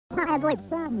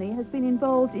family has been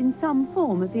involved in some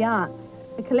form of the arts.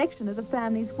 A collection of the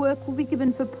family's work will be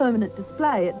given for permanent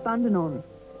display at Bundanon.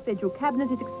 Federal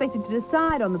Cabinet is expected to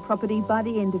decide on the property by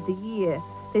the end of the year.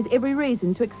 There's every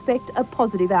reason to expect a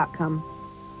positive outcome.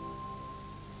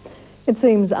 It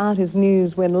seems art is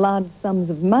news when large sums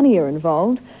of money are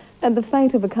involved, and the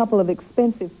fate of a couple of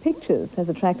expensive pictures has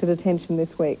attracted attention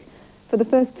this week. For the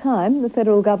first time, the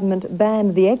federal government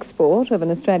banned the export of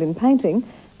an Australian painting,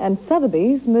 and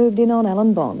Sotheby's moved in on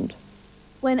Alan Bond.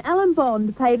 When Alan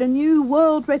Bond paid a new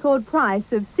world record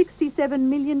price of $67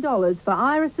 million for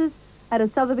irises at a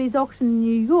Sotheby's auction in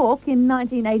New York in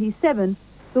 1987,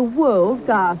 the world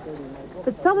gasped.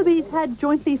 But Sotheby's had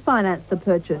jointly financed the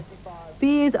purchase.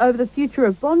 Fears over the future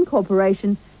of Bond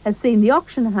Corporation has seen the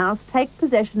auction house take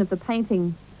possession of the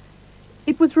painting.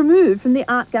 It was removed from the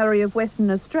Art Gallery of Western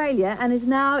Australia and is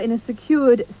now in a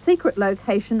secured, secret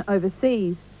location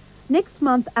overseas. Next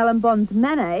month, Alan Bond's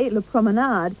Manet, Le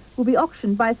Promenade, will be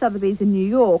auctioned by Sotheby's in New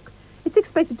York. It's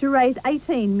expected to raise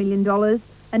 $18 million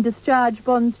and discharge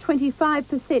Bond's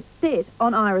 25% debt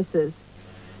on irises.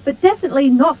 But definitely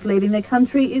not leaving the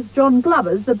country is John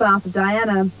Glover's The Bath of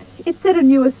Diana. It set a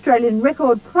new Australian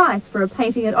record price for a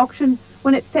painting at auction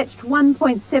when it fetched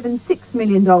 $1.76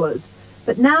 million.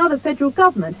 But now the federal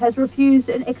government has refused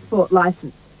an export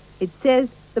licence. It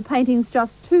says the painting's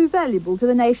just too valuable to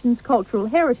the nation's cultural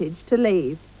heritage to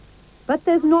leave. But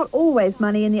there's not always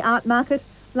money in the art market.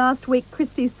 Last week,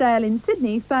 Christie's sale in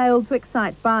Sydney failed to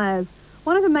excite buyers.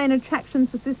 One of the main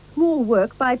attractions was this small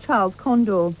work by Charles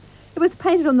Condor. It was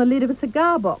painted on the lid of a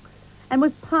cigar box and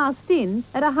was passed in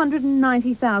at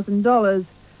 $190,000.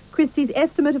 Christie's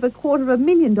estimate of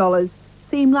 $250,000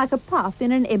 seemed like a puff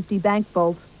in an empty bank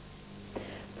vault.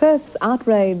 Perth's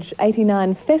Outrage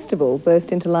 89 Festival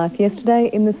burst into life yesterday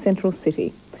in the central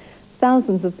city.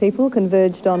 Thousands of people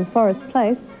converged on Forest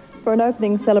Place for an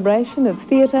opening celebration of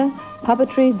theatre,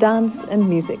 puppetry, dance and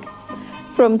music.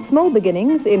 From small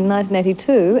beginnings in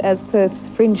 1982 as Perth's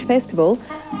Fringe Festival,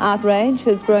 Outrage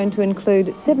has grown to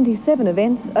include 77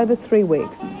 events over 3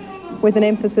 weeks. With an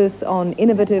emphasis on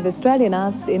innovative Australian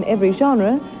arts in every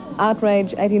genre,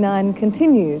 Outrage 89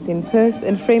 continues in Perth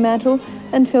and Fremantle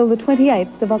until the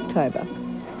 28th of October.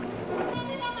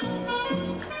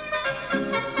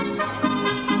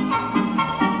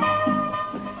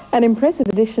 An impressive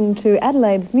addition to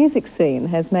Adelaide's music scene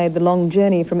has made the long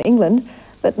journey from England,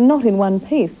 but not in one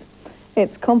piece.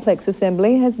 Its complex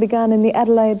assembly has begun in the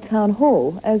Adelaide Town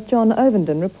Hall, as John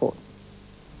Ovenden reports.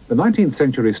 The 19th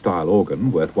century style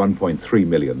organ, worth $1.3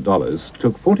 million,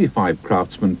 took 45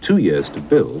 craftsmen 2 years to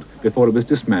build before it was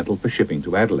dismantled for shipping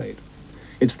to Adelaide.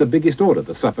 It's the biggest order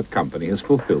the Suffolk Company has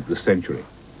fulfilled this century.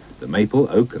 The maple,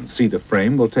 oak and cedar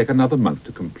frame will take another month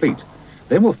to complete.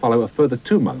 Then will follow a further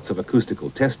 2 months of acoustical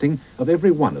testing of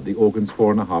every one of the organ's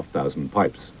 4,500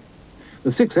 pipes.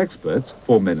 The 6 experts,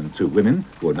 4 men and 2 women,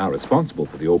 who are now responsible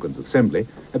for the organ's assembly,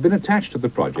 have been attached to the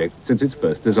project since its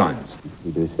first designs.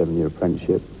 We do a 7-year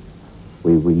apprenticeship.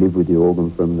 We live with the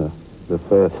organ from the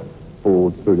first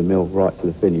board through the mill right to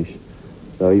the finish.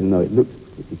 So even though it looks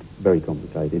very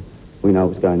complicated, we know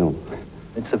what's going on.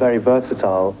 It's a very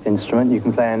versatile instrument. You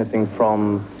can play anything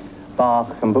from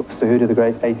Bach and Buxtehude, the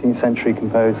great 18th century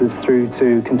composers, through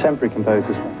to contemporary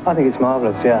composers. I think it's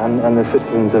marvellous, yeah, and the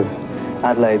citizens of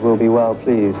Adelaide will be well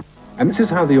pleased. And this is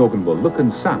how the organ will look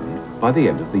and sound by the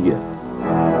end of the year.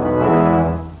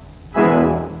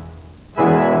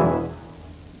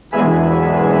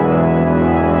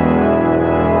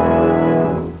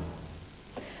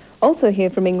 Also here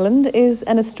from England is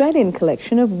an Australian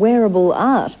collection of wearable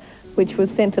art, which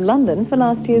was sent to London for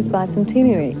last year's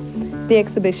bicentenary. The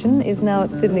exhibition is now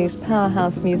at Sydney's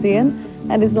Powerhouse Museum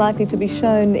and is likely to be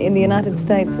shown in the United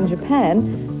States and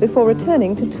Japan before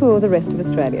returning to tour the rest of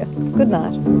Australia. Good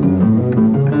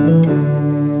night.